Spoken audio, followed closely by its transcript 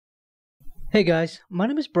Hey guys, my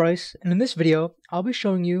name is Bryce, and in this video, I'll be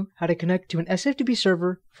showing you how to connect to an SFTP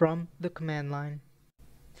server from the command line.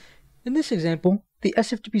 In this example, the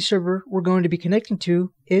SFTP server we're going to be connecting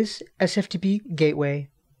to is SFTP Gateway.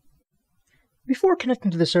 Before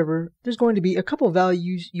connecting to the server, there's going to be a couple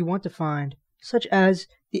values you want to find, such as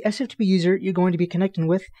the SFTP user you're going to be connecting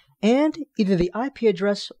with, and either the IP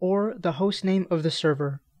address or the host name of the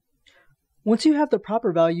server. Once you have the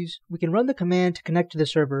proper values, we can run the command to connect to the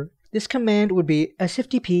server. This command would be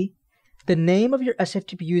SFTP, the name of your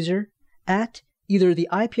SFTP user, at either the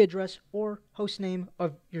IP address or host name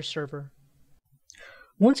of your server.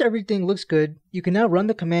 Once everything looks good, you can now run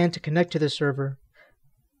the command to connect to the server.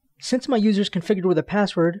 Since my user is configured with a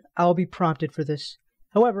password, I'll be prompted for this.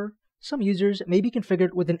 However, some users may be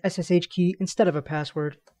configured with an SSH key instead of a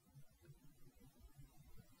password.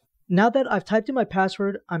 Now that I've typed in my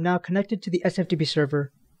password, I'm now connected to the SFTP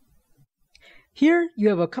server. Here, you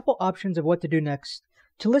have a couple options of what to do next.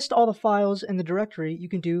 To list all the files in the directory, you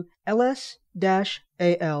can do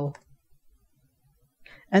ls-al.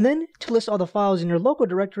 And then, to list all the files in your local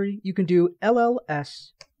directory, you can do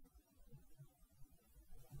lls.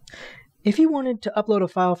 If you wanted to upload a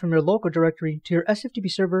file from your local directory to your SFTP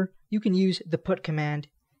server, you can use the put command.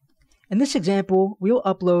 In this example, we will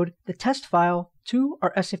upload the test file to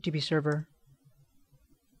our SFTP server.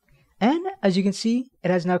 And as you can see,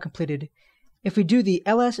 it has now completed. If we do the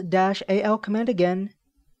ls-al command again,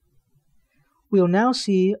 we will now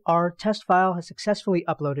see our test file has successfully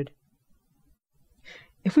uploaded.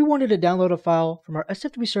 If we wanted to download a file from our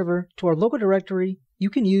SFTP server to our local directory, you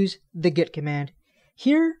can use the get command.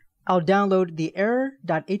 Here, I'll download the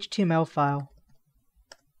error.html file.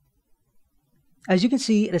 As you can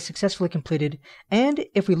see, it is successfully completed. And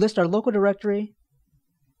if we list our local directory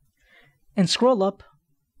and scroll up,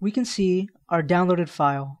 we can see our downloaded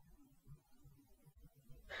file.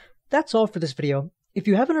 That's all for this video. If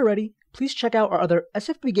you haven't already, please check out our other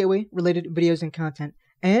SFTP Gateway related videos and content.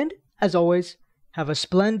 And, as always, have a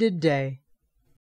splendid day.